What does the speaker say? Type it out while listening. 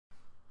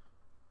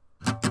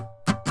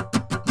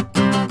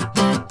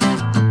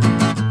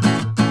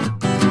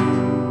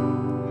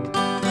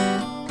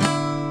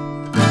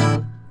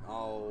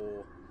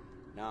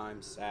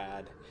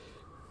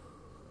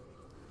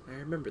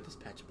remember this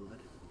patch of blood.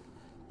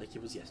 Like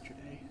it was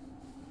yesterday.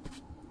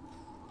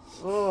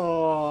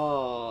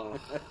 Oh.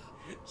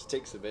 Just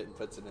takes a bit and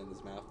puts it in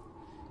his mouth.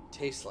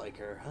 Tastes like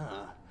her,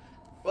 huh?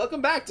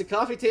 Welcome back to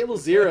Coffee Table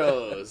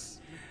Zeros.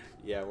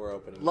 Yeah, we're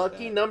opening.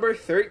 Lucky number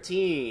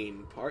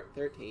 13. Part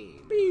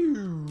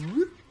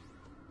 13.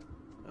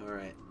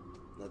 Alright.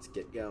 Let's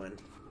get going.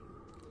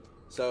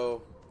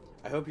 So,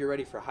 I hope you're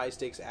ready for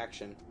high-stakes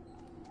action.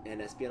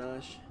 And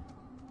espionage.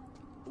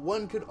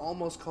 One could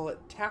almost call it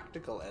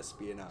tactical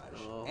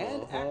espionage.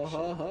 And action.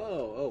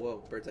 Oh,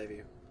 whoa. Bird's eye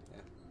view.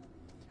 Yeah.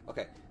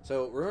 Okay,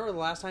 so remember the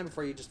last time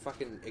before you just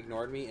fucking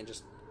ignored me and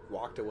just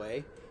walked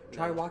away?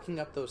 Try walking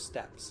up those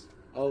steps.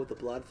 Oh, the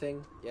blood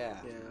thing? Yeah.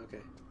 Yeah,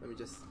 okay. Let me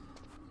just...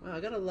 Wow, I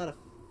got a lot of...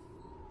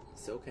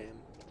 SOCAM.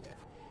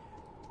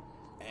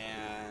 Yeah.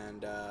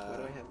 And, Why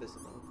do I have this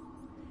on?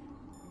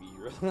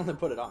 You're the one that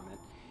put it on, man.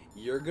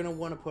 You're gonna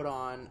want to put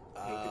on,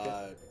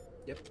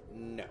 Yep.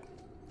 No.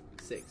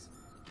 6.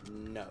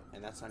 No.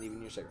 And that's not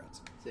even your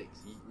cigarettes. 6.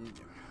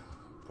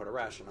 Put a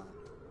ration on.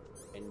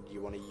 And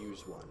you want to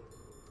use one.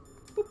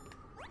 Boop.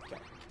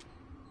 Okay.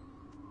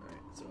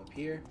 Alright, so up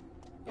here...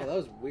 Oh, that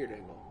was a weird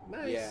angle.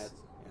 Nice. Yeah,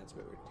 it's a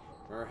bit weird.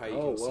 Remember how you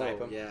can snipe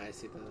them? Yeah, I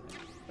see the...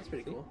 That's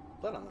pretty cool.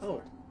 Blood on the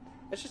floor.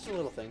 It's just a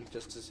little thing,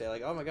 just to say,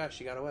 like, oh my gosh,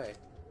 she got away.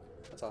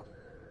 That's all.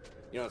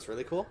 You know what's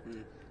really cool?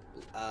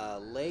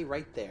 Lay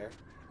right there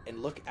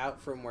and look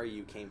out from where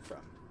you came from.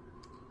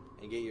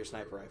 And get your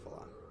sniper rifle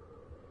on.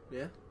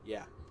 Yeah?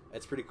 Yeah.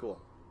 It's pretty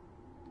cool.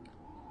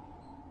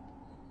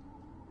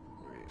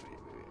 Wait.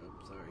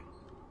 Oh, sorry.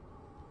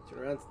 Turn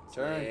around.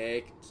 Turn.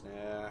 Snake.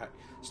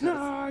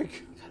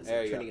 Snake! God,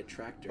 There you turning go. a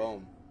tractor.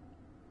 Boom.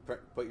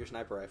 Put your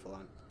sniper rifle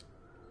on.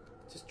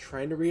 Just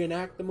trying to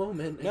reenact the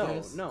moment. I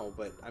guess. No,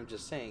 but I'm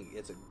just saying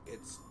it's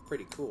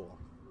pretty cool.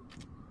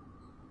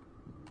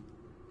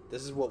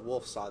 This is what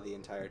Wolf saw the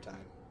entire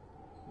time.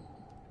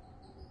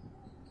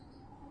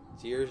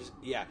 So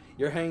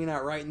you're hanging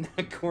out right in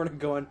that corner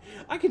going,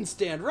 I can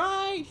stand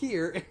right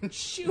here and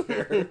shoot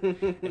her.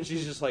 And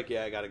she's just like,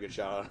 yeah, I got a good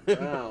shot on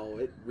it. Wow,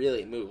 it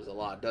really moves a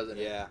lot, doesn't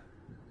it? Yeah.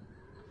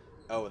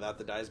 Oh, without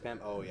the die spam?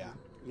 Oh, yeah.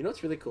 You know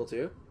what's really cool,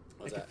 too?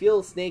 What's I that? can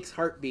feel Snake's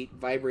heartbeat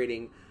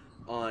vibrating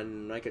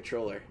on my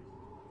controller.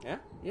 Yeah?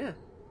 Yeah.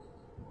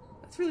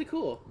 That's really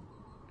cool.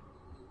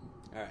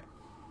 Alright.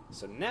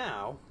 So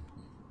now...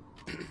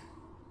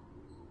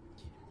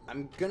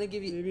 I'm gonna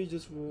give you... Maybe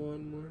just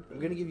one more time. I'm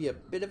gonna give you a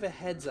bit of a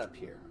heads up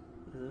here.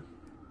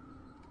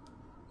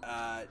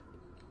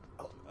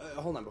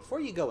 Hold on. Before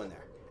you go in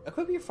there,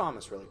 equip your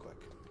FAMAS really quick.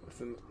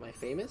 My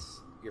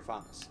famous? Your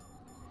FAMAS.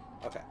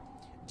 Okay.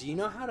 Do you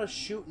know how to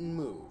shoot and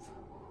move?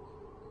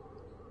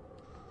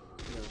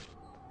 No.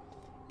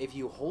 If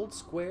you hold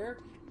square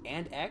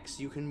and X,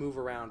 you can move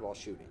around while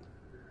shooting.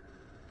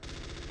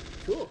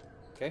 Cool.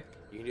 Okay?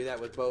 You can do that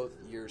with both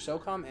your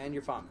SOCOM and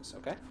your FAMAS,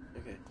 okay?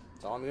 Okay.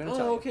 That's all I'm going to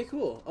tell you. Oh, okay,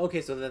 cool.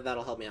 Okay, so then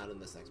that'll help me out in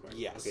this next part.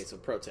 Yes. Okay, so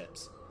pro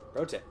tips.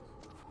 Pro tip.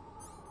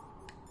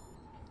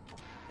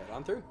 Head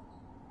on through.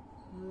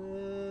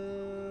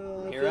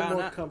 I Here feel on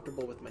more out.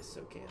 comfortable with my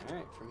SOCAM.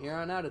 Alright, from here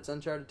on out, it's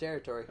uncharted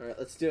territory. Alright,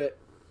 let's do it.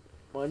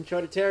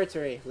 Uncharted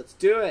territory. Let's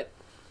do it.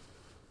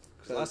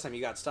 Because last time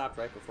you got stopped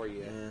right before you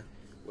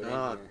went in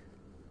here.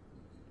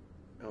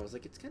 I was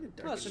like, it's kind of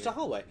dark. No, it's in just here. a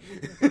hallway.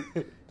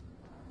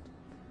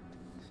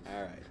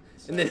 Alright.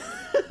 So And then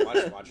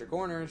watch your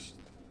corners.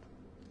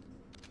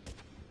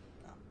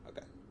 Oh,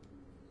 okay.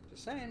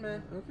 Just saying,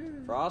 man. Okay.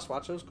 Frost,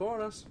 watch those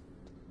corners.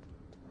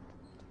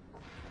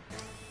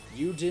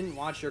 You didn't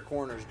watch your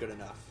corners good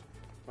enough.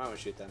 Why don't we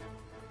shoot them?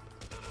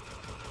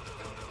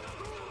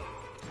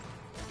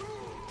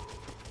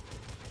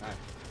 Alright.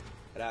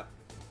 Head out.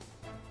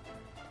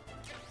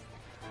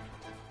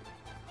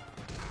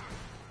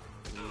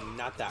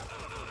 Not that one.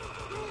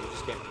 You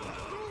just came from that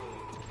one.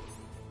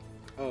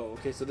 Oh,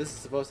 okay, so this is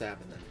supposed to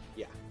happen then.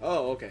 Yeah.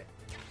 Oh, okay.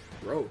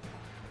 Road.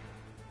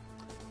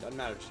 Doesn't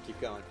matter, just keep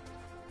going.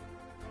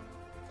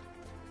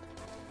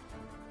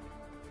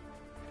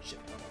 Shit.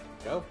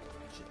 Go.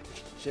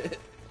 Shit.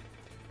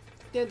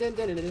 Dun, dun,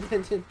 dun, dun, dun,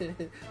 dun, dun,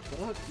 dun.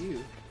 Fuck you.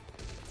 Do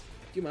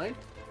you mind?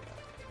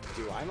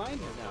 Do I mind?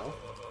 No.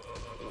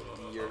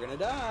 You're gonna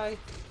die.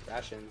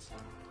 Rations.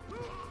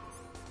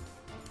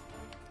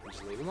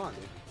 Just leave them on,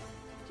 dude.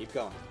 Keep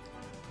going.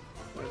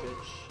 What a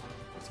bitch.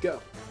 Let's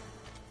go.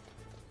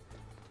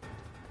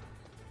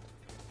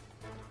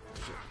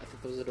 Shit, I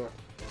thought that was the door.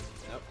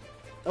 Nope.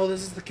 Oh,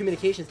 this is the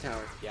communications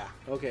tower. Yeah.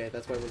 Okay,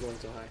 that's why we're going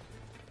so high.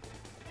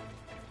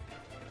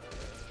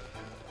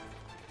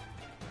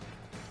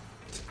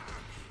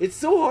 It's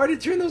so hard to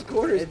turn those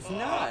corners. It's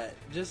not.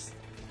 Just...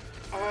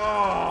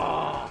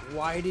 Oh.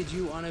 Why did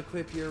you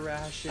unequip your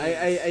rations?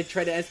 I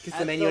tried to exit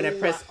the menu and I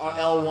pressed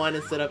L1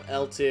 instead of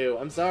L2.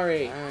 I'm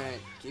sorry. Alright,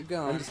 keep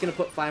going. I'm just gonna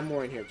put 5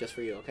 more in here just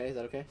for you, okay? Is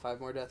that okay? 5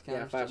 more death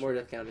counters? Yeah, 5 more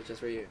death counters just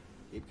for you.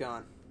 Keep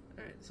going.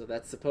 Alright, so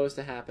that's supposed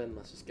to happen.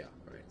 Let's just go.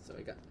 Alright, so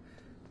I got...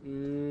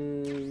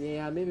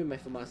 yeah, maybe my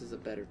FAMAS is a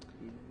better...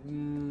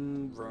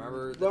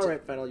 Remember...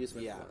 Alright, fine, I'll use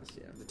my Yeah, FAMAS,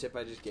 yeah. the tip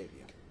I just gave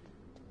you.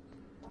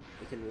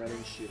 We can run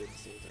and shoot at the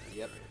same time.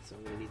 Yep. Alright, so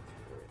I'm gonna need...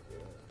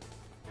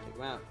 Take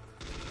them out.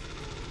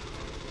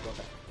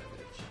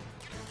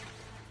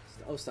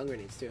 Oh, stun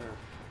grenades too, huh?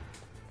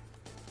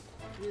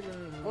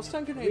 Reload. Well,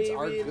 stun grenades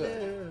are good.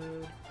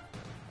 Reload.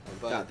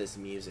 But, God, this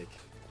music.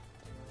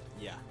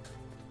 yeah.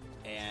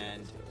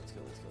 And Let's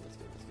go.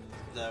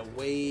 the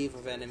wave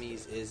of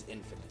enemies is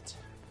infinite.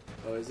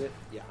 Oh, is it?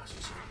 Yeah.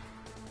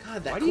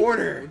 God, that Why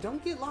corner.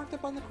 Don't get locked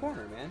up on the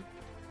corner, man.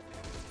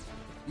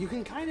 You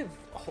can kind of...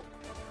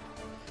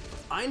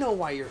 I know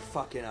why you're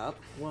fucking up.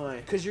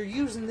 Why? Because you're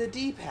using the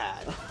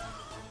D-pad.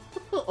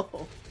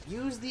 Oh.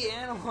 Use the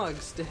analog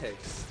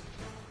sticks.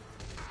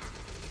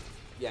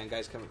 Yeah, and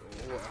guys come...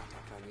 Oh,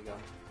 time you go.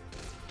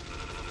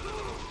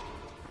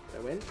 Did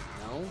I win?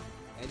 No.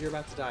 And you're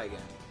about to die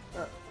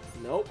again.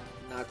 Nope,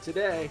 not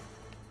today.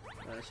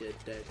 Oh, shit,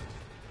 dead.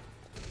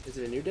 Is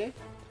it a new day?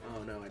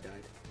 Oh no, I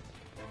died.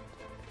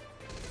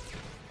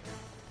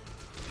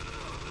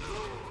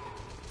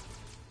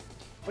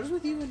 What is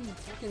with you and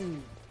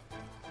fucking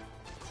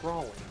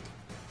crawling?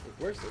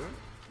 It works, doesn't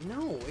it?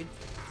 No, it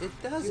Do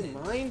doesn't. you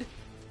mind?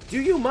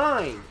 Do you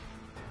mind?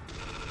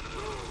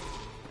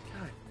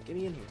 God, get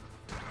me in here.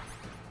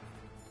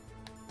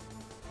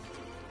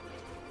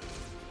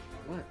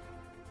 What?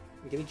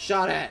 I'm getting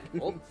shot at.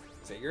 Well,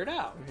 figure it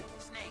out.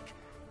 Snake,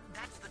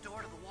 that's the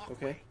door to the walkway.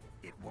 Okay.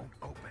 It won't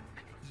open,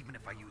 even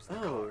if I use the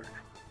Oh. card.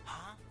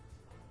 Huh?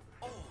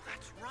 Oh,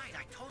 that's right.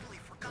 I totally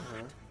forgot.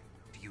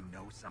 Do you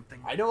know something?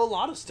 I know a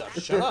lot of stuff.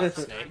 Shut up,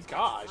 Snake.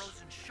 Gosh.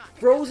 Frozen shut.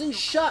 Frozen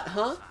shut,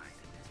 huh?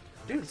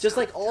 Dude, it's just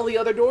like all the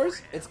other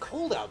doors? It's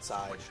cold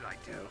outside. What should I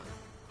do?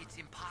 It's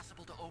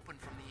impossible to open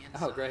from the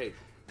inside. Oh, great.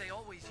 They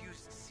always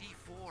used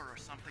C4 or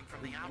something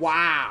from the outside.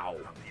 Wow.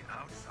 From the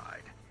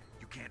outside.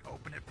 You can't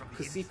open it from the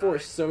Because inside. C4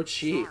 is so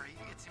cheap. Sorry,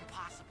 it's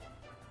impossible.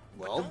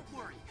 But Well, don't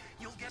worry.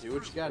 You'll get do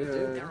what through. you gotta do.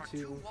 There are 2,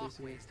 two 1, 3,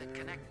 walkways that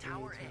connect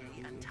Tower A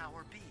and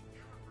Tower B.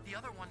 The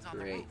other one's on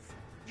the Great. roof.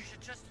 You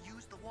should just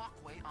use the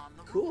walkway on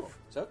the Cool. roof.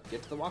 So,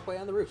 get to the walkway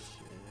on the roof.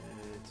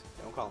 Shit.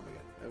 Don't call him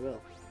again. I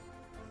will.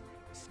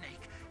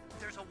 Snake,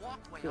 there's a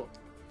walkway Cool.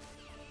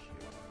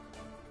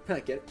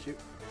 up. Get it? Shoot.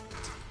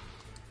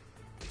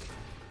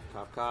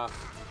 Cough, cough.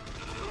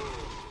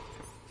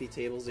 Feet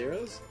table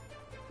zeros?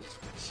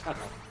 Shut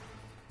up.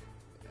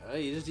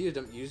 You just used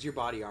them. Use your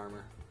body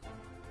armor.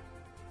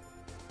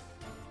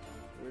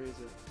 Where is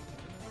it?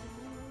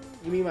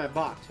 You mean my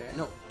box, right?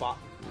 No,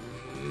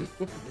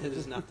 it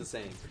is not the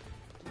same.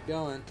 Keep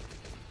going.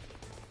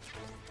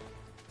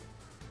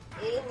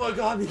 Oh my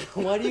god,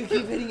 why do you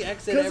keep hitting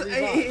X at Because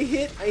every box?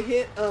 I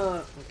hit,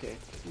 okay.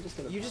 I'm just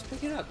gonna... You just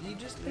pick it up. You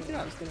just pick it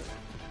up. I'm just gonna...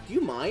 Do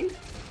you mind?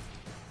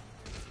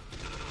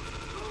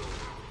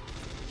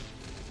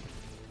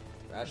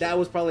 Ration. That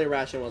was probably a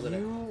ration, wasn't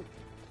it?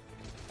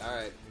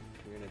 Alright,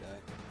 you're gonna die.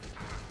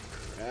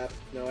 Crap.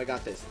 No, I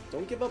got this.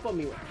 Don't give up on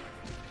me.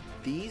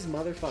 These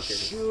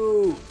motherfuckers.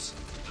 Shoot!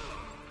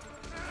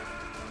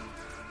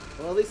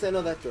 Well, at least I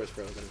know that door's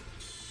frozen.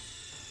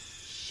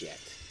 Shit.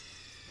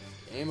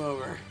 Game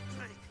over.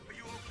 Snake, are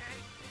you okay?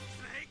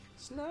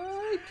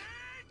 Snake? Snake!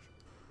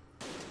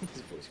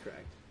 His voice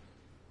cracked.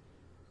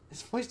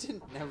 His voice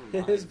didn't. Never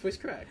His mind. voice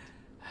cracked.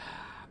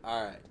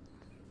 Alright.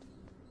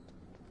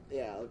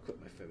 Yeah, I'll quit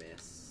my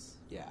famous.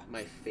 Yeah.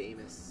 My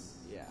famous.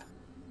 Yeah.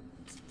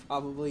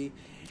 Probably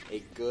a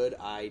good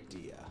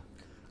idea.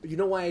 You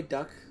know why I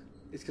duck?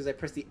 It's because I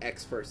press the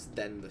X first,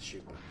 then the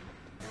shoot button.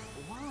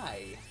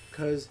 Why?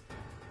 Because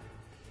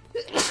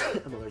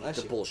I'm allergic Bless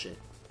to you. bullshit.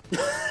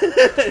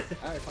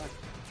 Alright, fine.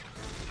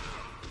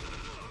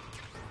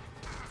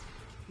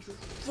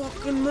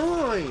 Fucking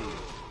mine!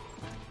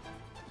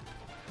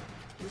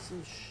 This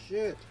is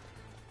shit.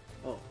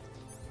 Oh,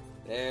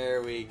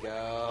 There we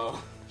go.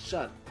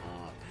 shut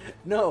up.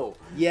 No.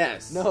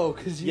 Yes. No,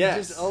 because you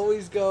Yes. just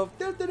always go,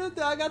 "Da, da, da,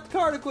 da, I got the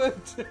card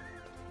equipped."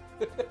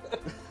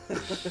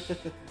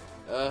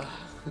 I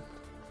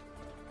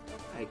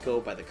go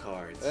by the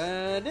cards. The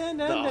heart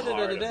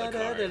of the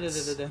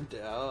cards.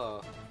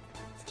 Oh.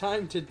 It's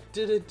time to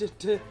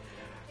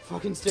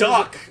fucking stairs.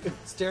 Duck!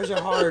 Stairs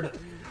are hard.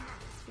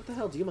 What the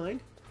hell? Do you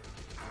mind?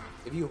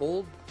 If you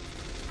hold...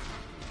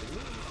 Yeah.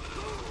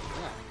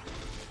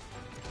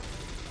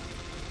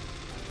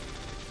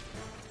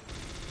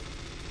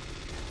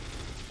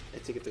 I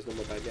take it there's no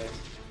more bad guys.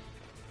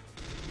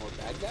 More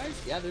bad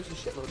guys? Yeah, there's a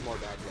shitload more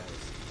bad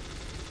guys.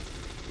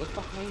 Look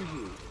behind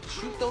you.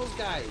 Shoot those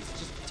guys.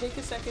 Just take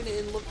a second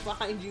and look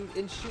behind you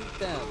and shoot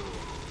them.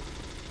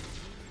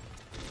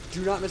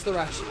 Do not miss the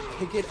ration.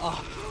 Pick it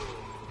up.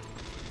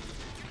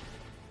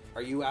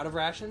 Are you out of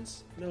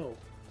rations? No.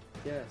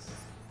 Yes.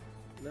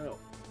 No.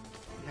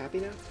 You happy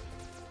now?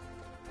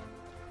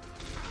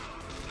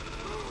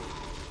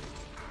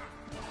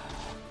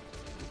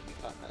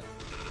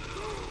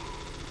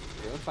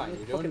 You're doing fine. You're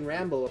Fucking doing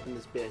Rambo up in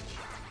this bitch.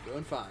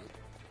 Doing fine.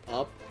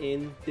 Up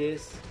in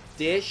this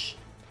dish.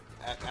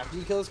 After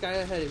you kill this guy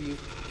ahead of you,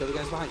 kill the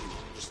guys behind you.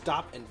 Just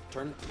stop and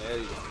turn. There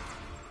you go.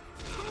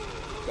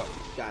 Go.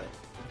 Got it.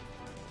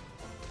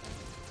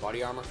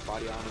 Body armor.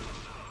 Body armor.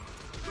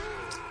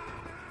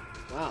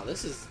 Wow,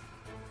 this is...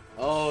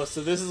 Oh,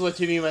 so this is what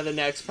you mean by the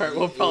next part.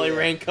 We'll probably Yeah.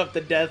 rank up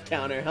the death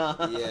counter,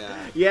 huh? Yeah.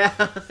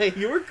 Yeah,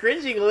 you were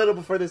cringing a little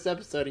before this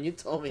episode, and you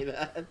told me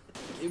that.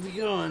 Keep me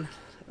going.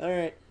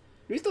 Alright.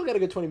 We still got a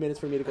good 20 minutes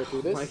for me to go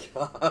through this.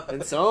 Oh my god.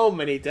 And so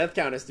many death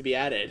counters to be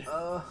added.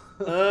 Ugh,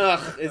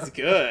 it's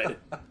good.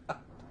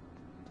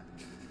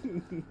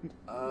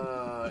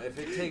 If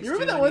it takes. You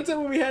remember that one time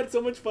when we had so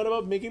much fun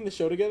about making the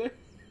show together?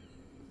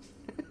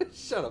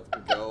 Shut up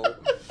and go.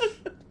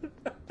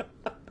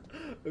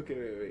 Okay,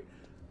 wait.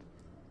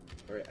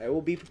 Alright, I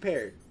will be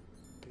prepared.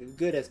 Like a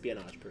good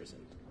espionage person.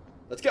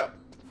 Let's go!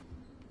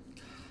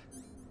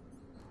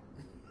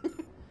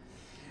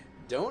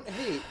 Don't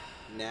hate.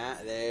 Nah,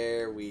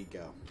 there we go.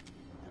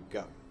 Now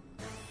go.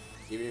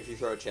 Even if you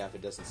throw a chaff,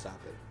 it doesn't stop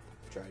it.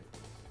 I've tried.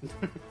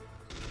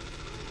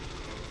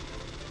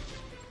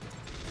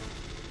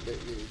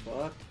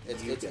 Fuck.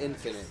 It's you guys.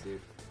 infinite, dude.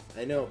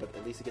 I know, but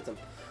at least it gets them.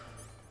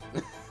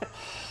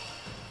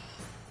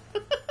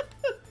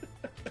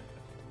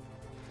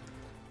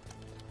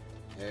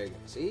 There you go.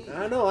 See? I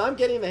don't know, I'm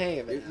getting the hang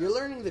of it. You're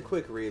learning the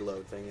quick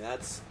reload thing.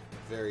 That's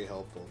very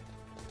helpful.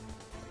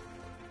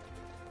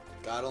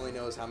 God only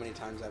knows how many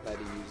times I've had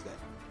to use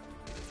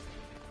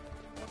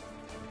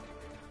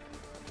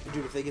that.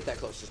 Dude, if they get that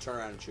close, just turn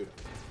around and shoot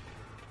them.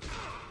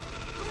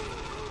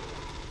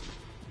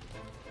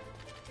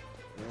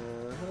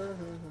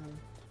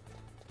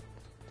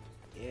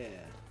 Yeah.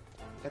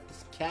 Got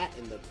this cat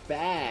in the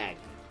bag.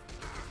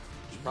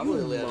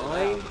 Probably let it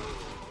mind? out.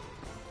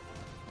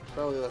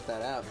 Probably let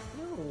that out.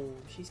 No,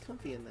 she's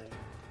comfy in there.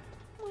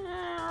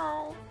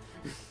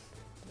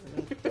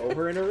 Throw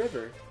her in a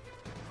river.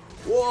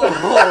 Whoa!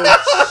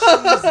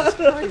 Jesus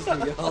Christ,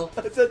 Miguel.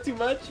 Is that too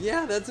much?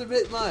 Yeah, that's a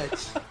bit much.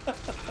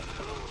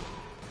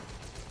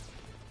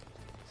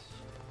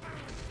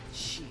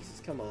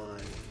 Jesus, come on.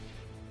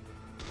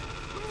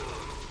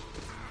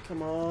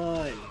 Come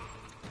on.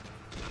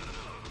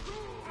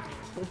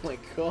 Oh my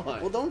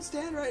god. Well, don't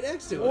stand right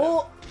next to it.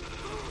 Well,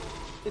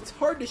 it's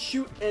hard to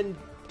shoot and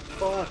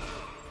fuck.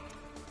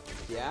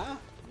 Yeah?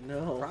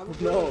 No.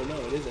 Probably. No,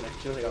 it isn't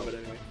actually. Go. But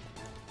anyway.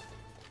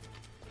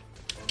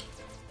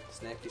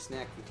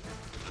 Snacky.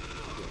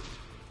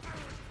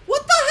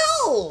 What the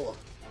hell?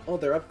 Oh,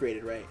 they're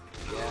upgraded, right?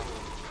 Yeah.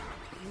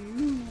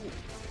 You.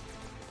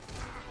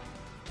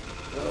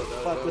 Go,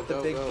 Fuck with the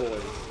big go.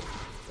 boys.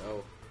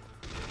 Go.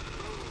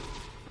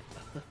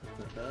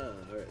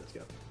 Alright, let's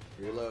go.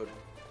 Reload.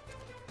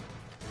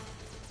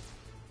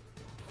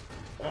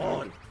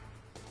 On.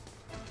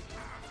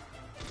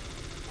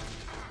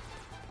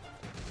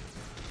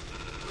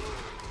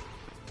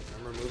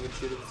 Remember, move and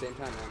shoot at the same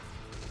time, man.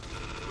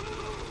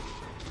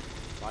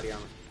 Body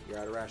armor. You're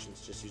out of rations.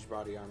 Just use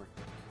body armor.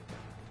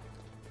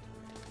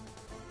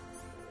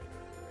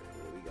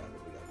 What we got?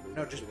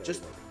 No, just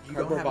you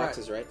Cardboard don't have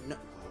boxes, right? No.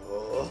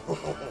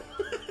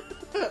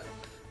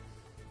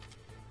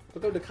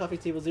 Welcome to Coffee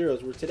Table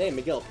Zeros, where today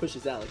Miguel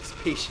pushes Alex's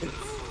patience.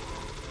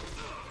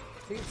 I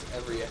think it's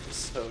every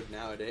episode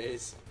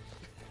nowadays.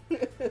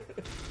 Get the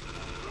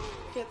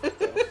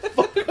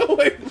fuck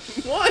away!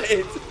 What?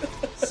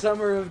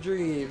 Summer of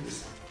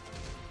Dreams.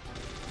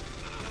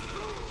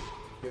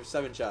 You have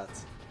 7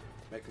 shots.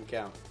 Make them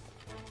count.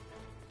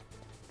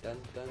 Dun,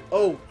 dun.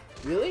 Oh,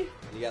 really?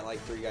 You got like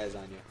 3 guys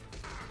on you.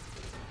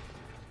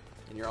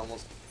 And you're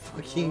almost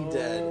fucking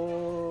dead.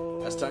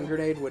 A stun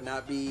grenade would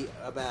not be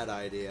a bad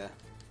idea.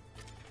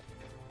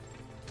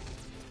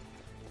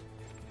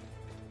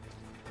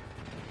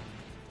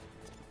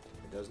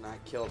 It does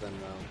not kill them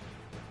though.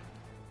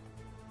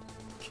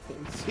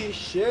 Can't see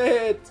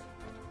shit. It's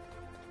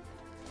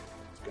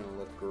gonna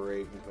look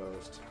great in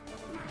post.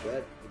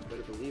 You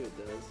better believe it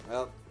does.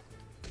 Well.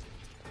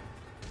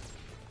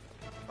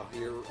 Oh,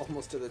 you're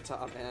almost to the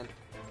top, man.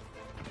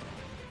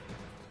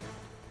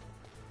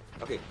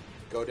 Okay,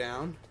 go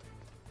down.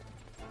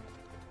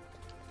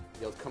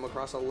 You'll come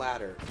across a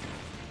ladder.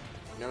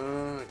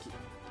 No.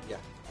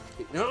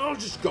 No,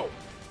 just go.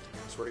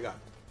 Swear to God.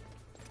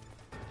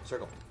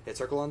 Circle. Hit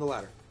circle on the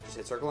ladder. Just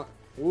hit circle on.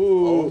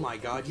 Ooh. Oh my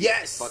God. You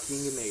Yes.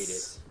 fucking made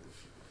it.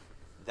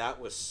 That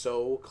was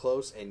so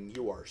close, and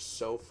you are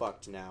so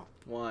fucked now.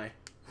 Why?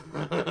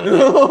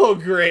 Oh,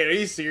 great. Are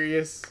you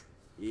serious?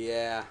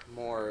 Yeah,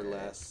 more or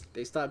less.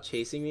 They stopped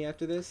chasing me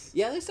after this?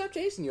 Yeah, they stopped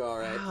chasing you,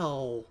 alright.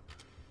 Ow.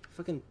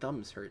 Fucking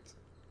thumbs hurt.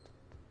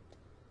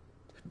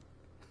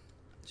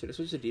 Should I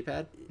switch to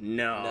D-pad?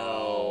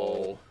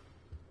 No.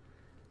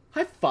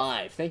 High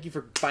five. Thank you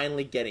for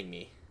finally getting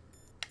me.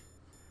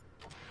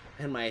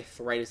 And my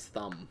arthritis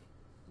thumb.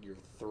 Your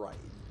thrice.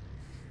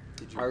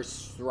 Did you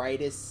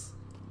Arthritis.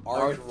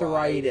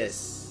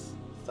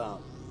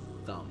 thumb?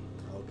 Thumb.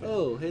 Okay.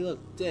 Oh, hey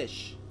look,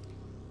 dish.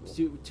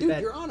 Too Dude,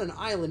 bad. you're on an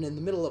island in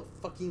the middle of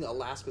fucking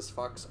Alaska's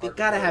fucks. They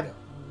gotta have.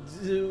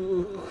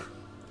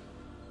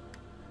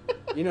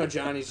 You know,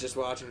 Johnny's just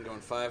watching, going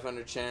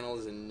 500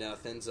 channels and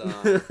nothing's on.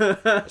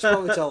 I should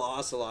probably tell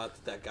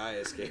Ocelot that guy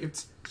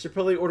escaped. Should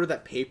probably order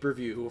that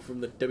pay-per-view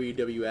from the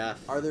WWF.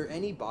 Are there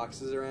any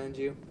boxes around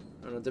you?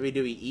 I don't know,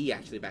 WWE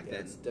actually back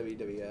then. It's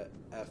WWF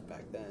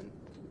back then.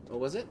 Oh,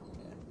 was it?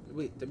 Yeah.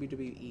 Wait,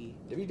 WWE.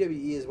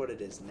 WWE is what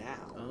it is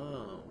now.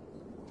 Oh.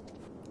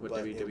 What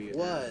But WWF? it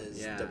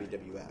was Yeah.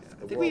 WWF. Yeah.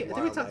 The I think World we talked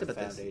Wildlife about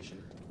this.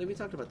 Foundation. I think we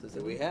talked about this.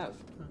 Didn't We have.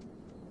 Huh.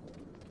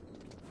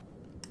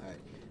 Alright.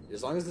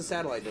 As long as the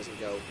satellite doesn't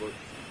go, we're...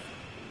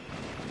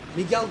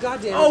 Miguel,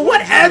 goddamn. Oh,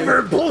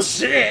 whatever!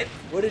 Bullshit!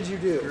 What did you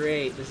do?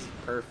 Great, this is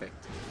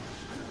perfect.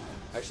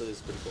 Actually, this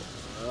is pretty cool.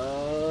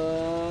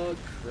 Oh,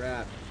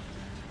 crap.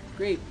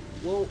 Great.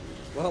 Well...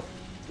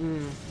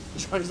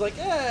 Johnny's like,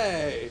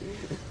 hey!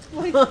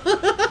 Like...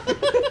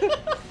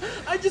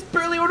 I just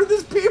barely ordered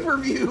this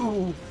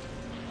pay-per-view!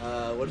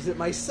 What is it?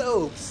 My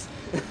soaps.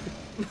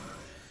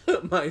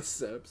 My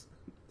soaps.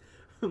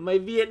 My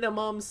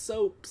Vietnam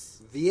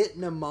soaps.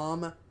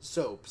 Vietnam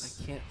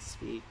soaps. I can't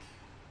speak.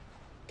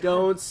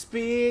 Don't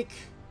speak!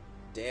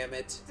 Damn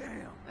it.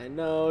 Damn. I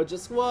know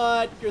just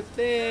what you're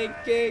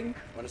thinking.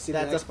 Want to see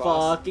That's the next a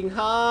boss? fucking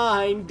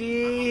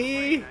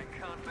hindy. I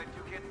can't let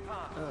you get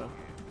past. Oh.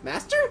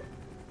 Master?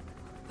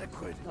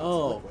 Liquid.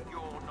 Oh. You're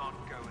not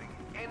going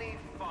any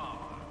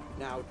farther.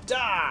 Now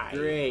die!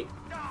 Great.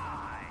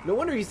 Die. No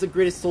wonder he's the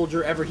greatest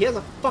soldier ever. He has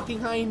a fucking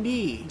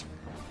hindy.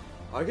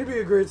 I could be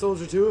a great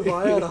soldier too if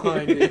I had a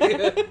hindy.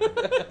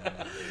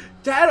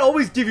 Dad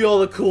always give you all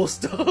the cool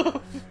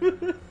stuff.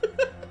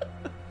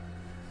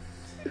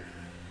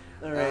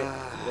 Alright,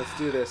 let's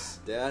do this.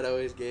 Dad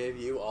always gave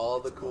you all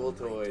the cool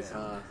toys. If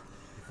only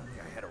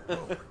I had a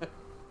rope.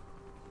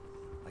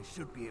 I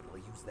should be able to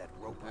use that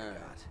rope I Alright.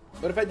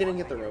 got. What if I didn't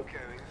get the rope?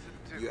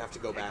 You have to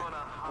go back.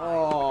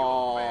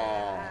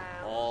 Oh.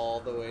 All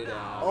the way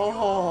down.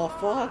 Oh,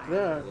 fuck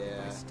that.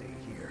 Yeah. Stay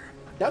here.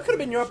 That could have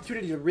been your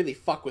opportunity to really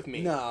fuck with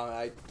me. No,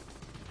 I...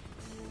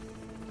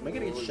 Am I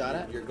gonna get shot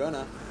at? You're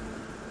gonna.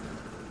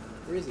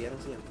 Where is he? I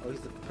don't see him. Oh, he's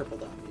the purple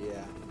dot.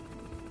 Yeah.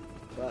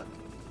 Fuck.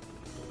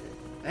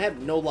 I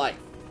have no life.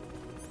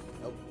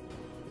 Oh.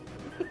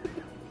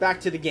 Back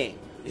to the game.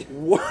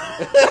 Alright,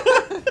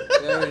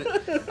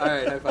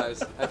 high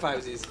fives. High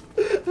fivesies.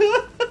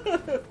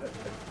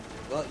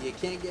 Well, you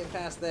can't get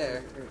past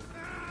there.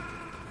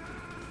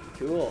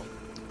 Cool.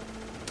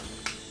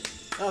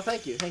 Oh,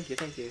 thank you, thank you,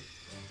 thank you.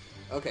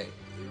 Okay.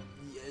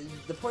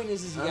 The point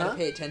is you gotta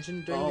pay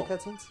attention during the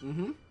cutscenes.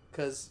 Mm-hmm.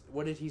 Because,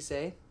 what did he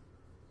say?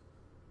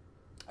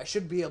 I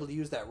should be able to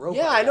use that rope.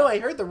 Yeah, I know. I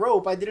heard the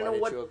rope. I didn't Why know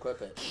didn't what. you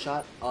equip it?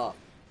 Shut up.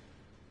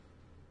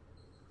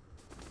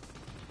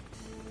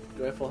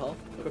 Do I have full health?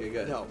 Okay,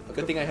 good. No.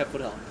 Good thing I have full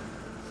health.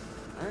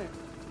 Alright.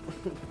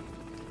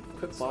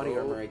 Quick body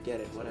armor. I get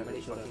it. Whatever. How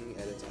many Shut up. fucking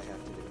edits I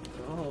have to do.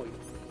 Oh.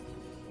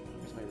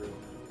 Where's my room?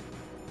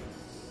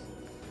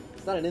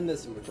 It's not in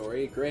this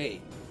inventory.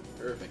 Great.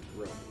 Perfect.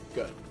 Room.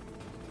 Good.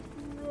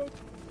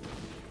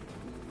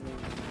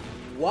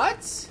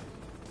 What?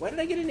 Why did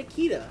I get a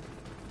Nikita?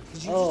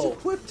 Because you just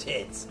equipped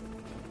it.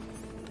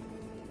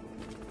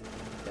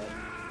 Okay.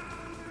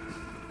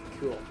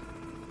 Cool.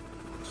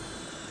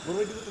 What do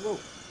I do with the rope?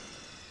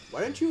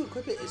 Why don't you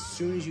equip it as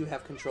soon as you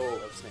have control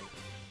of Snake?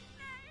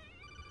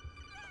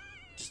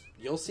 Just,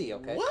 you'll see,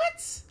 okay?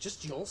 What?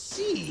 Just, you'll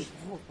see.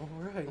 Oh,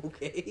 alright.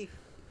 Okay?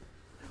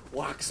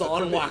 Wax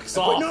on, wax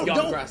Equip- off, no, young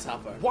don't.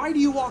 grasshopper. Why do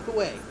you walk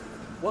away?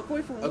 Walk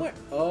away from Uh, what?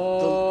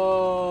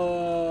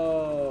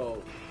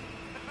 Oh.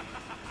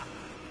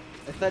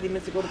 I thought he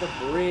meant to go to the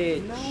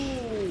bridge. No.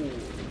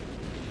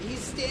 He's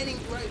standing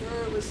right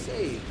where it was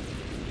safe.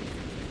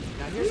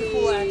 Now here's a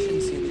cool action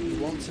scene that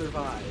you won't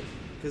survive.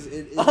 Because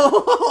it is...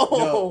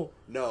 Oh!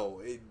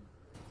 No.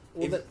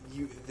 Well, if that-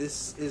 you,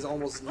 this is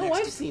almost next Oh,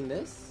 I've to... seen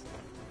this.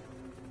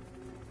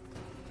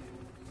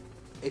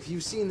 If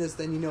you've seen this,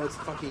 then you know it's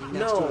fucking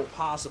next to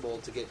impossible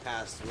to get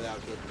past without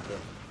getting hit.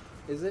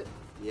 Is it?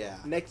 Yeah.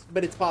 Next,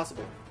 but it's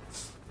possible.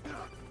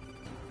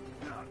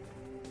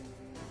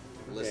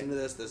 Listen to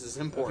this. This is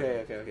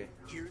important. Okay.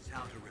 Here's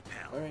how to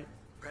repel. Alright.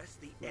 Press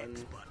the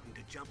X button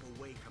to jump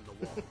away from the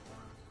wall.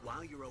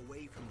 While you're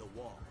away from the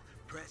wall,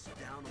 press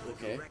down on the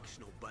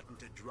directional button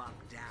to drop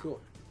down. Cool.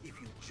 If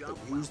you jump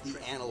But use while the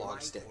pressing analog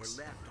right sticks.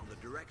 or left on the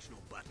directional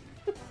button,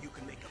 you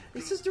can make a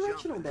This big is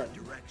directional jump in that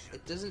button. direction.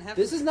 It doesn't have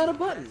This to... is not a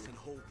button. Press and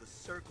hold the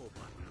circle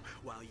button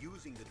while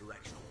using the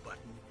directional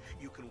button.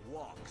 You can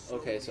walk.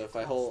 Okay, so if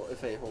I hold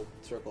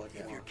circle, I If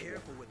can you're walk.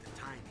 careful with the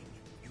timing,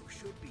 you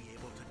should be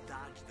able to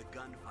dodge the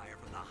gunfire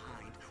from the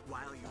hind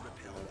while you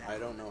repel down. I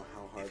don't know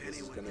how hard If this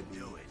is anyone going to can be.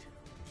 do it,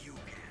 you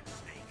can,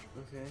 Snake.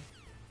 Okay.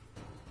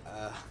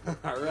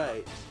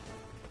 Alright.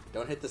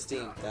 Don't hit the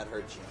steam. That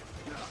hurts you.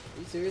 Are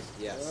you serious?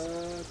 Yes.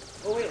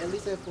 Oh wait, at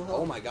least I have full health.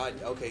 Oh my god.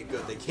 Okay,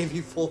 good. They gave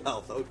you full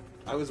health. Oh,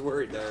 I was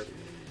worried there.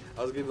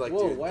 I was going to be like,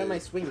 Whoa, dude, why am I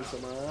swinging so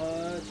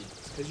much?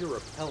 It's because you're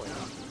repelling.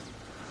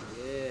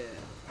 Yeah.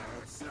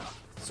 That's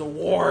so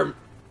warm.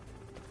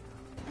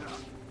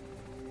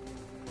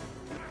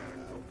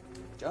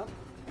 Jump.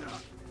 I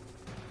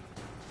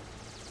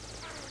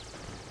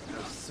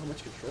have so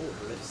much control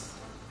over this.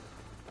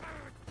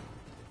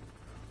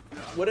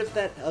 What if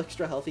that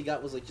extra health he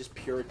got was like just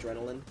pure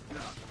adrenaline?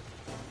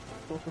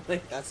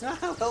 Like, That's not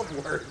how health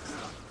works.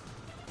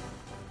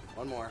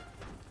 One more.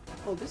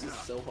 oh, this is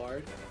so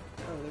hard.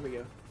 Oh, there we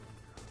go.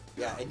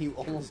 Yeah, and you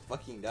almost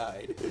fucking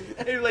died.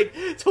 I like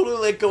totally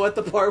let go at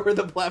the part where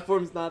the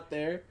platform's not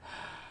there.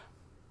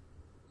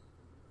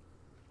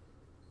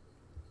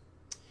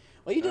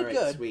 Well, you did Alright,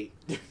 good. Sweet.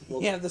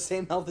 You have the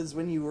same health as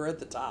when you were at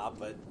the top,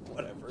 but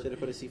whatever. Should I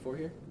put a C4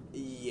 here?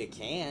 You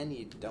can.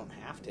 You don't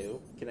have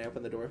to. Can I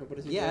open the door if I put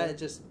a C4? Yeah, it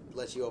just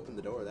lets you open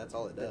the door. That's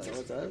all it does. That's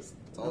all it does?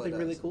 That's all it Nothing does.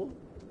 really cool?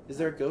 Is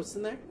there a ghost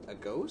in there? A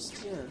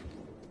ghost? Yeah.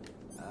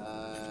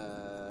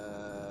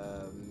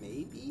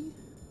 Maybe?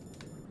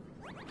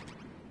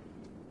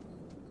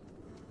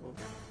 Oh,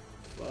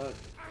 fuck.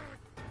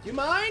 Do you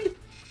mind?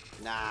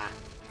 Nah.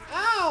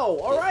 Ow!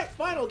 Alright,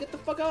 fine, I'll get the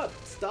fuck up.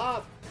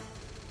 Stop.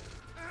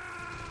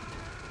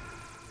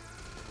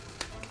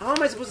 How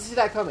am I supposed to see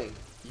that coming?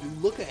 You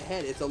look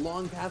ahead. It's a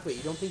long pathway.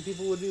 You don't think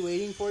people would be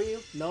waiting for you?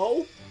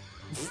 No?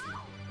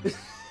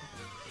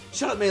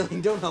 Shut up,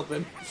 Mailing. Don't help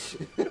him.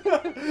 Give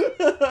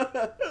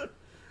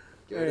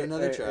it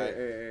another try.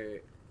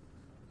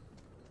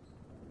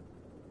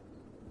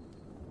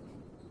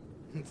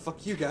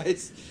 Fuck you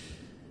guys.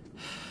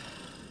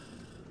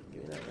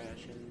 Give me that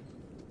ration.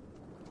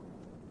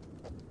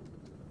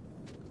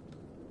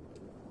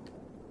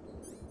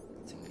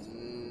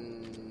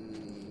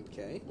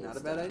 Okay, not a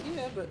bad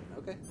idea, but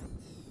okay.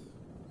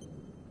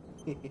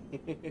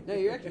 No,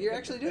 you're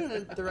actually doing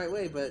it the right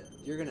way, but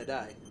you're gonna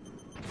die.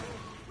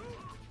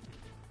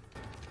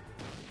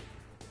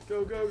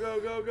 Go, go, go,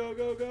 go, go,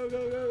 go, go,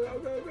 go, go, go,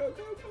 go, go,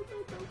 go,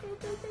 go,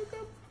 go, go,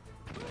 go.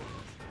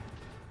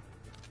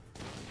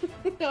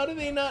 How do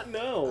they not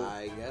know?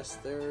 I guess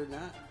they're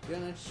not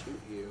gonna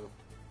shoot you.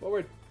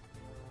 Forward.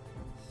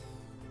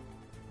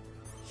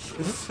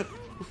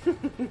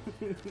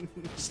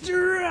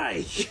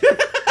 Strike!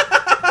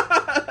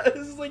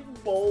 This is like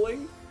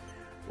bowling.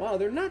 Wow,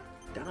 they're not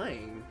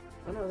dying.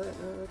 Oh no, that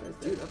guy's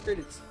dead. Dude,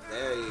 upgraded.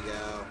 There you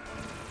go.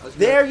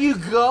 There you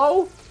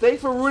go!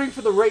 Thanks for rooting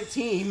for the right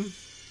team.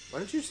 Why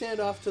don't you stand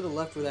off to the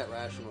left where that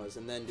ration was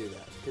and then do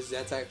that? Because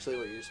that's actually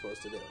what you're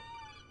supposed to do.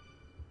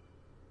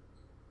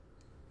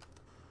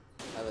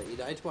 I let you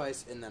die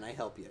twice and then I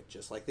help you,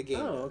 just like the game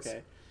does.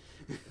 Okay.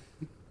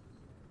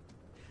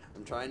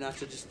 I'm trying not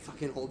to just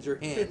fucking hold your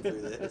hand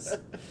through this.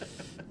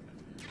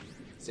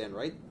 Stand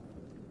right.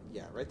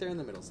 Yeah, right there in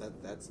the middle. So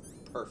that's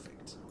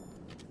perfect.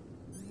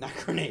 Not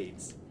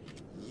grenades.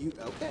 You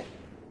okay?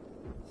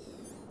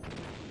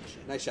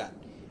 Nice shot.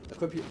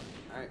 Equip your.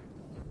 All right.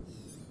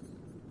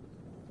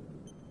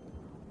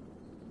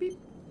 Beep.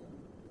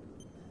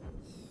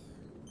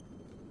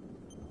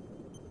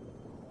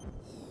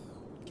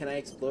 Can I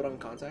explode on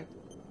contact?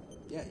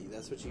 Yeah,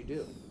 that's what you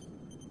do.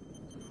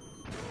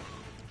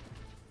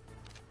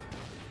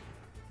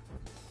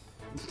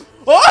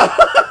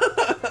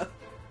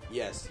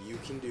 Yes, you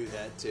can do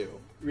that too.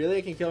 Really?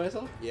 I can kill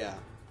myself? Yeah.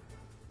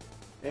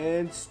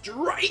 And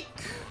strike!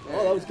 There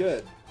Oh, that you was go.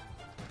 good.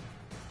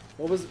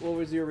 What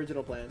was your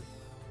original plan?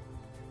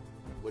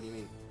 What do you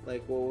mean?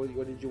 Like,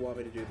 what did you want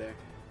me to do there?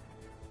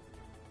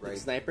 Like Right.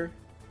 sniper?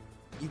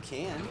 You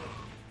can.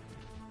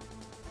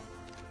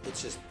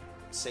 It's just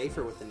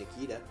safer with the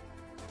Nikita.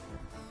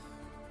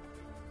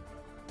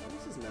 Oh,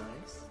 this is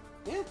nice.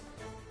 Yeah.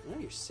 No,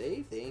 you're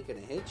safe. They ain't gonna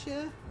hit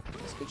you.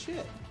 That's good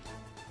shit.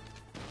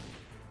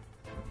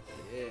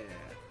 Yeah.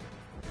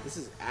 This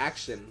is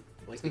action.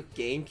 Like the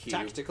GameCube.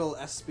 Tactical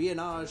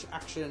espionage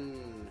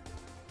action.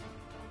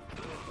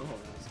 Oh,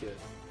 that's good.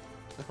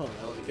 Oh,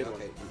 that was a good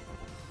okay. one.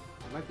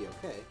 You might be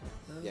okay.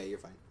 Yeah, you're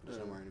fine. There's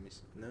no more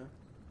enemies. No?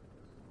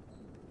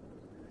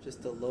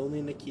 Just a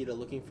lonely Nikita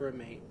looking for a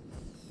mate.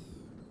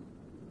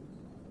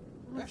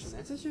 Oh, Ration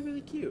that's actually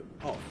really cute.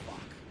 Oh, fuck.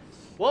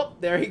 Well,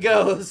 there he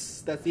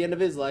goes. That's the end of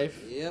his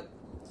life. Yep.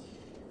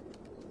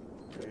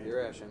 Your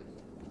ration.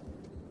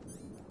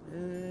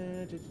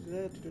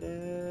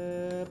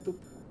 Boop.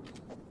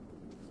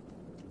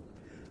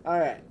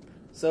 Alright.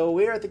 So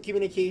we're at the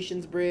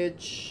communications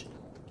bridge.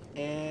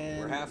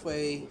 And We're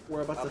halfway.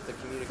 we're about up to the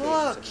communications.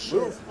 fuck center.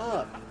 shit Move.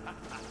 up.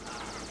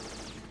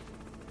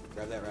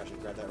 Grab that ration.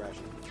 Grab that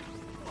ration.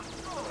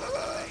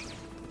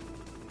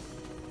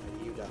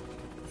 And you die.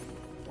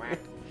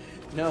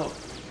 No.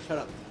 Shut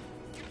up.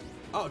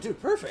 Oh,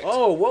 dude, perfect.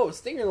 Oh, whoa,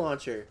 stinger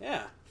launcher.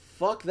 Yeah.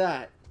 Fuck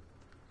that.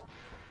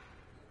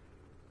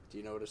 Do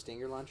you know what a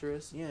stinger launcher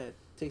is? Yeah, it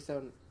takes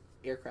down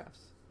aircrafts.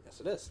 Yes,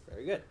 it is.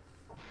 Very good.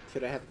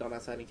 Should I have gone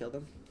outside and killed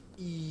them?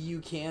 You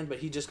can, but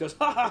he just goes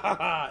ha ha ha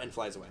ha and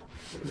flies away.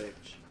 What a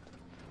bitch.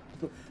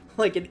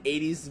 Like an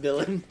 80s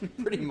villain.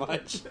 Pretty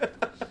much.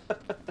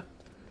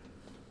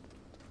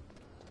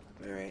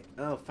 Alright.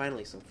 Oh,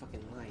 finally some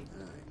fucking light.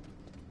 Alright.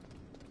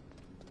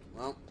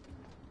 Well,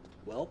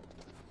 Welp.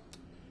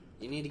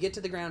 you need to get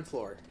to the ground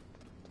floor.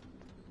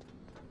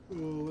 Oh,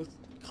 let's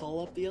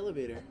call up the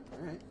elevator.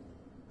 Alright.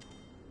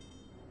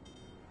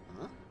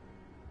 Huh?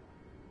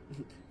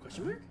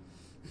 Question mark?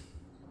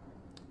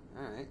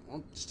 Alright.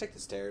 Well, just take the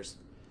stairs.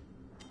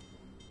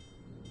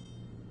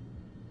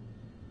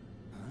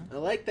 I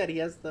like that he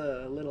has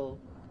the little...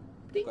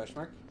 ding. Question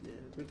mark?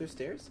 Were there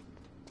stairs?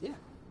 Yeah.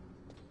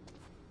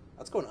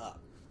 That's going up.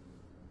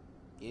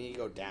 You need to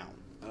go down.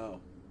 Oh.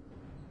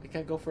 I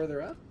can't go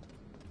further up?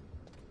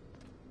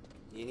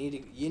 You need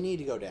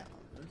to go down.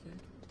 Okay.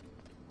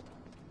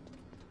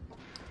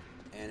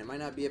 And it might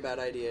not be a bad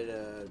idea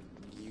to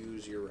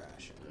use your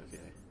ration.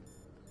 Okay.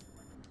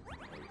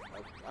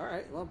 All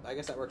right. Well, I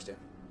guess that works too.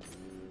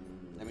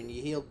 I mean,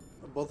 you healed.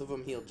 Both of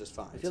them healed just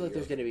fine. I feel like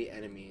there's going to be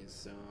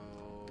enemies, so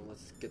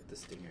let's get the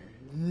stinger.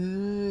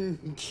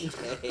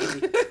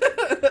 Okay.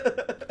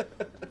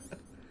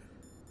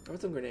 I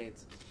want some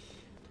grenades.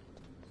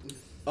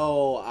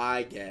 Oh,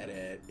 I get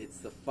it. It's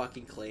the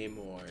fucking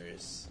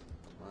claymores.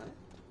 What?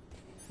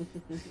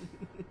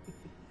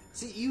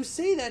 See, you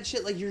say that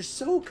shit like you're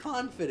so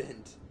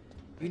confident.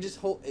 You just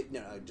hold it.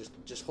 No,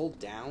 just hold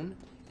down,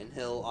 and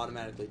he'll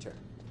automatically turn.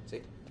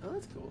 See? Oh,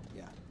 that's cool.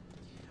 Yeah.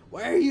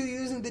 Why are you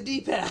using the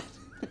D-pad?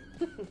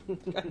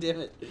 God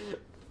damn it.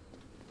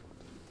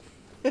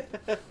 Why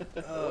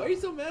are you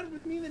so mad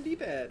with me and the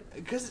D-pad?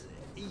 Because...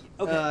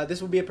 Okay.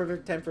 This will be a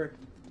perfect time for...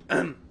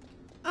 I'm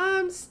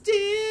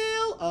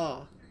still...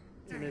 Oh.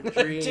 In a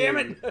dream. Damn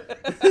it! I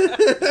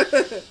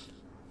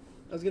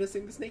was going to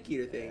sing the Snake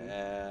Eater thing.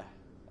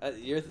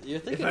 You're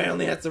thinking... If I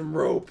only had some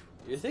rope.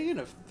 You're thinking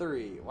of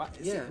 3. Why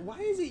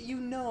is it you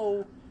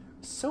know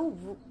so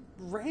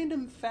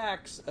random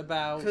facts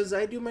about... Because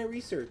I do my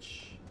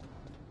research.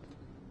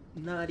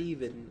 Not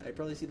even. I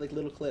probably see like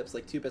little clips,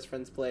 like 2 best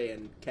friends play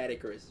and Cat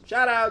Icarus.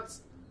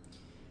 Shoutouts!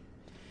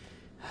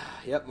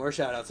 Yep, more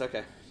shoutouts.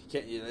 Okay. Do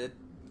I have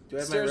my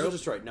stairs rope? are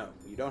destroyed. No,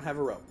 you don't have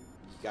a rope.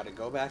 You got to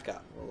go back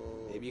up.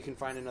 Maybe you can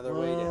find another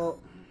way down.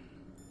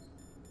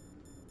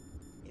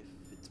 If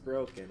it's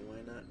broken, why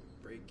not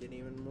break it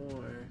even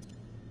more?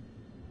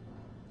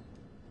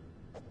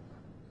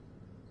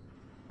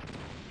 Did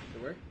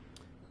it work?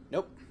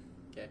 Nope.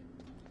 Okay.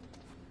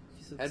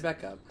 Head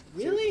back up.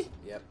 Really?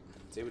 Yep.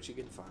 See what you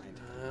can find.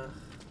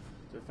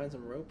 Do I find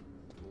some rope?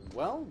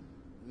 Well,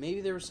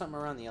 maybe there was something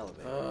around the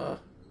elevator.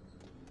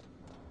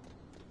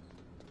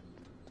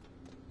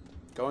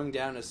 Going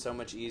down is so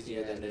much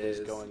easier than it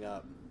is going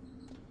up.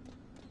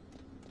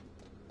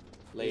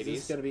 Ladies.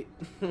 Is this gonna be...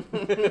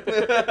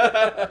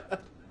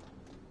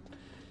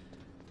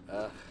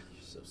 You're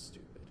so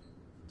stupid.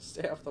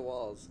 Stay off the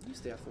walls. You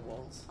stay off the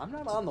walls. I'm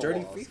not on the dirty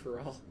walls. Dirty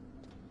free-for-all.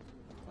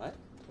 What?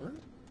 What?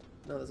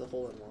 No, there's a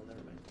hole in the wall. Never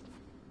mind.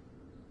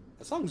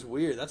 That song's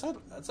weird. That's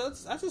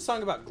a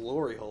song about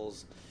glory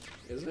holes.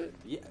 Is it?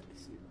 Yeah.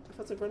 I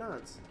thought it's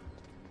grenades.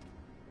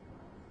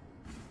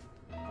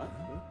 What?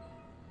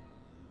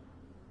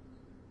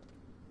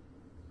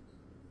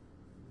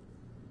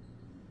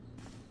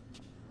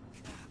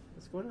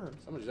 What's going on?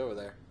 Somebody's over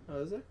there.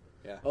 Oh, is there?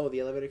 Yeah. Oh, the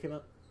elevator came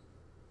up?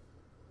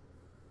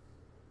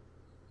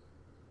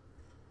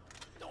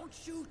 Don't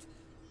shoot!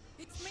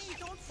 It's me!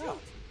 Don't shoot!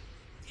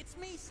 It's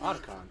me, Snake!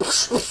 Otacon.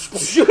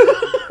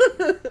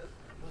 It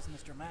wasn't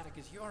as dramatic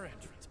as your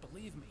entrance,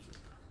 believe me.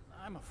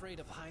 I'm afraid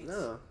of heights.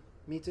 No,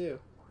 me too.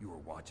 You were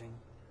watching?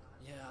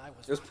 Yeah, I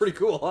was. It was pretty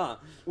cool, huh?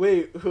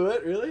 Wait,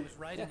 what? I Really? was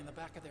riding in the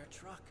back of their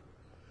truck.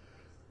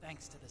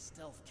 Thanks to the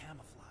stealth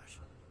camouflage.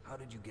 How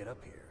did you get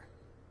up here?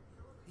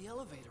 The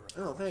elevator, of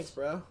Oh, course. thanks,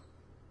 bro.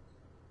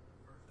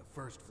 The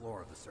first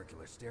floor of the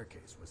circular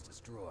staircase was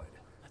destroyed.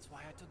 That's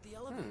why I took the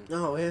elevator.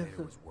 Oh, yeah. The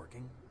elevator was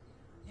working?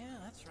 Yeah,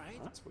 that's right.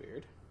 That's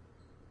weird.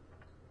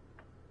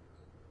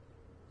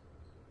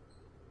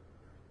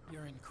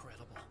 You're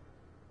incredible.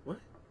 What?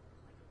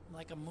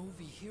 Like a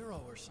movie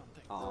hero or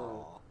something.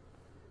 Oh.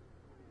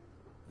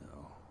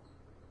 No.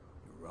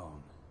 You're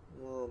wrong.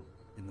 Well...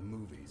 In the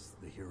movies,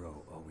 the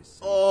hero always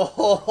saves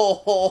Oh,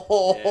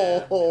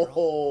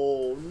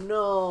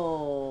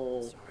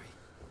 no. Sorry.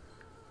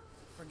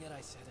 Forget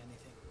I said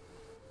anything.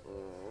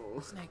 Oh.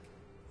 Snake,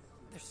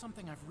 there's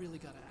something I've really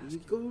got to ask You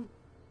you. go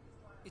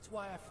It's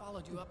why I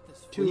followed you up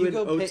this far. to Will you an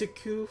go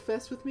Otaku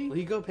fest with me? Will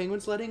you go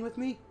penguin sledding with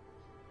me?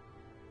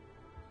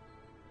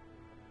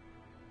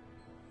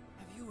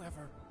 Have you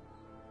ever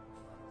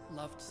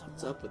loved someone?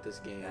 What's up with this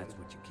game? That's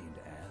what you came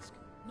to ask?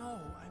 No,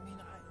 I mean,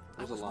 I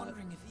There's a was lot.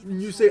 wondering if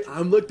even You so say much-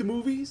 I'm like the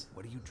movies?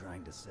 What are you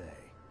trying to say?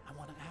 I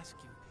want to ask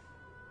you.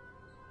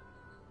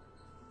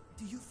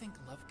 Do you think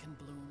love can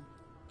bloom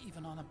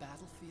even on a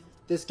battlefield?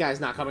 This guy's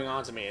not coming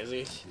on to me, is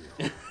he? I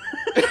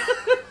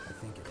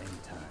think at any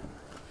time,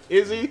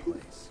 Is he?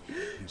 place,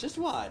 people Just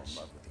fall in watch.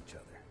 love with each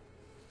other.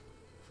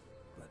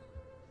 But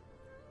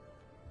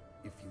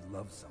if you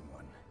love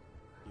someone,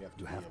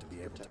 you have to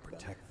be able to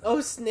protect them. Oh,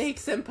 Snake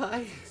Senpai.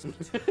 I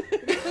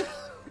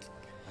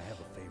have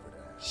a favor to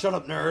ask. Shut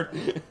up, nerd.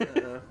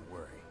 Don't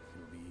worry,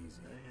 it'll be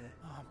easy.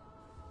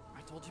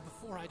 I told you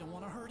before I don't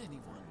want to hurt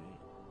anyone.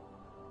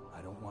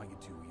 I don't want you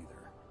to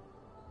either.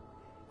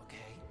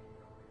 Okay?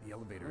 The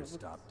elevator is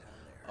stopped down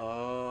there.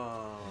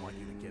 Oh, I want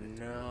you to get it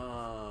to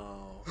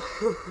no.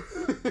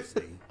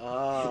 See?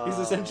 He's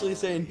essentially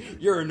saying,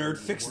 "You're a nerd.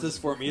 Fix this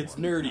for me. It's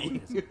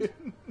nerdy."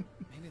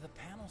 Maybe the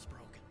panel's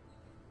broken.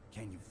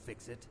 Can you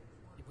fix it?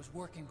 It was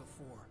working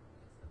before.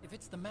 If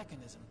it's the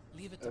mechanism,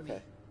 leave it to me.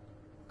 Okay.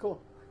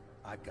 Cool.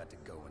 I've got to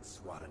go and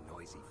swat a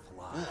noisy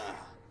fly.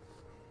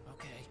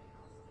 Okay.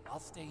 I'll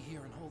stay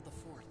here and hold the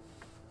fort.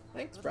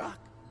 Thanks, Good bro. luck.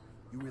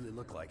 You really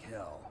look like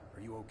hell.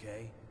 Are you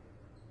okay?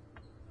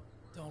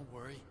 Don't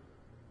worry.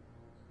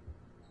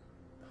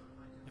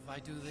 If I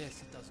do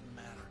this, it doesn't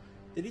matter.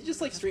 Did he just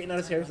like straighten out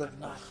his hair? He's like, I'm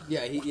not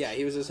here.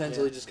 He was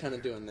essentially just kind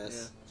of doing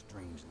this.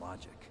 Strange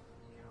logic.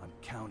 I'm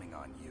counting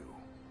on you.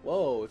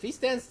 Whoa, if he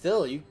stands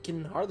still, you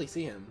can hardly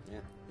see him. Yeah.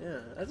 Yeah,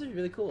 that's actually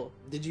really cool.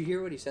 Did you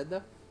hear what he said,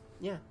 though?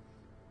 Yeah.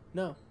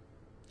 No.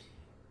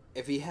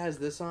 If he has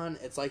this on,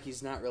 it's like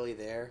he's not really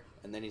there,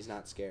 and then he's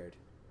not scared.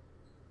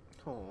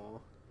 Aww.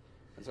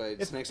 That's why it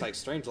just makes, like,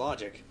 strange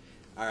logic.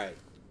 Alright,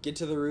 get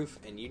to the roof,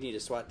 and you need to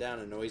swat down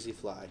a noisy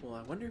fly. Well,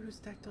 I wonder who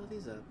stacked all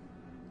these up.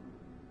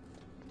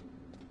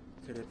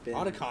 Could have been...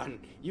 Otacon,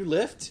 you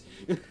lift?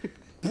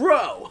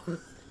 Bro!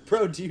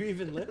 Bro, do you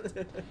even lift?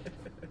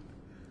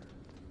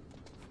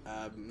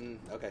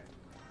 Okay.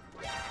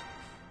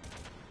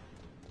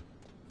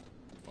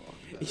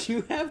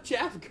 You have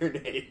chaff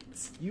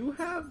grenades. You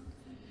have...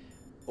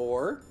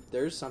 Or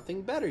there's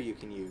something better you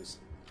can use.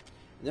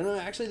 No,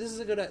 actually, this is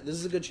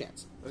a good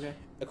chance. Okay.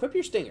 Equip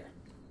your stinger.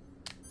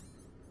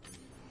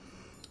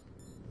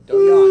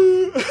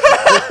 Don't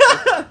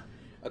yawn.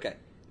 Okay,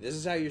 this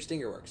is how your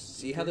stinger works.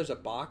 See how there's a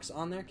box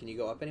on there? Can you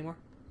go up anymore?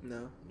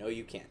 No. No,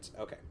 you can't.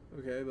 Okay.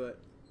 Okay, but...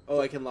 Oh,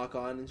 I can lock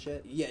on and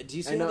shit? Yeah, do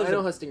you see I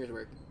know how stingers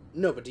work.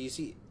 No, but do you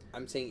see...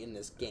 I'm saying in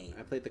this game.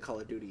 I played the Call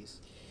of Duties.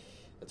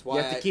 That's why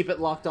you have to keep it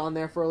locked on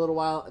there for a little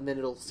while, and then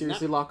it'll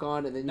seriously lock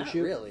on, and then you not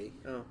shoot? Really.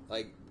 Oh.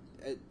 Like,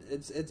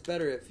 it's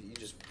better if you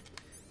just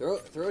throw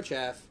a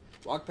chaff,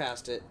 walk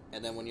past it,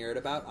 and then when you're at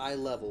about eye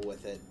level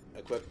with it,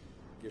 equip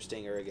your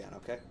stinger again,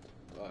 okay?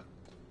 Like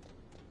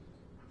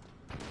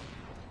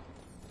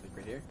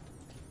right here?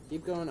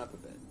 Keep going up a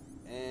bit.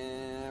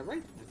 And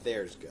right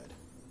there's good.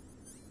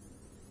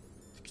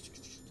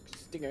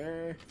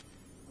 Stinger.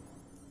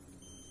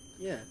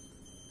 Yeah.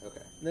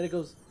 Okay. And then it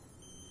goes...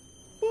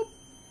 Boop.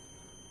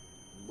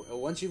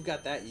 Once you've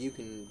got that, you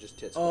can just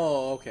hit square.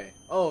 Oh, okay.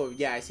 Oh,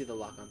 yeah, I see the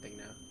lock-on thing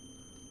now.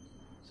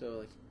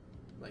 So,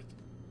 like...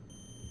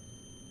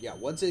 Yeah,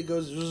 once it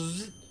goes...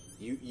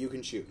 You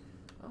can shoot.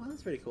 Oh,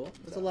 that's pretty cool.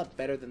 That's a lot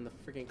better than the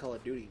freaking Call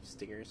of Duty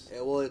stingers.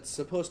 Well, it's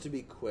supposed to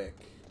be quick.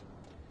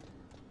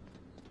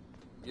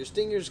 Your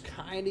stinger's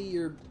kind of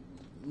your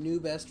new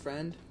best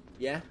friend.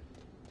 Yeah?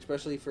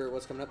 Especially for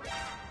what's coming up.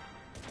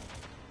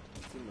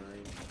 See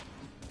mine.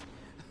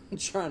 I'm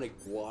trying to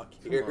walk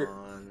here. Come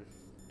on.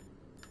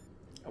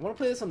 I want to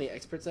play this on the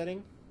expert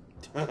setting.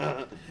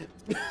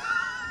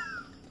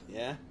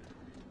 Yeah?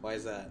 Why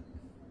is that?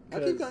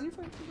 I'll keep going, you're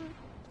fine.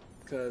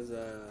 Because,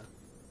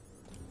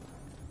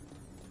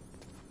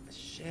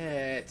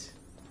 shit.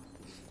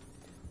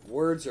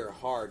 Words are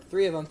hard.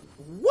 3 of them.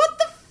 What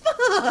the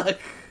fuck?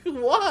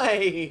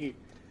 Why?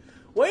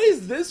 Why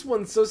is this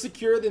one so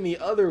secure than the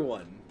other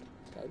one?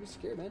 Gotta be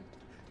scared, man.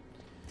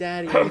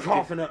 Daddy.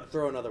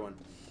 Throw another one.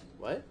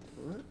 What?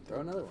 What? Throw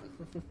another one.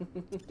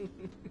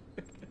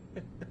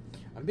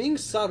 I'm being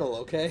subtle,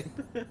 okay?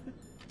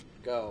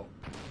 Go.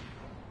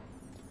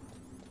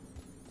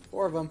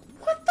 4 of them.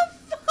 What the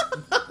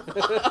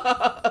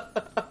fuck?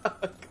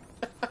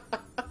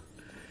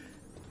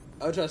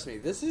 Oh, trust me,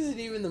 this isn't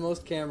even the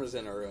most cameras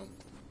in a room.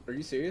 Are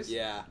you serious?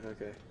 Yeah.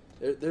 Okay.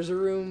 There's a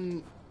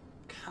room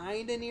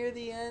kind of near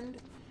the end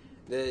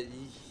that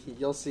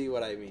you'll see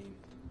what I mean.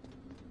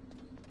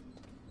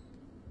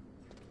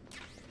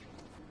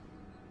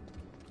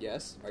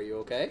 Yes? Are you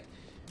okay?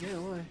 Yeah,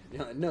 why?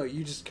 No,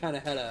 you just kind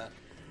of had a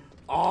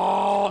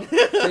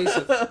face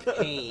of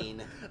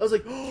pain. I was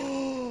like,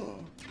 oh,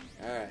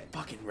 All right.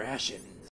 fucking ration.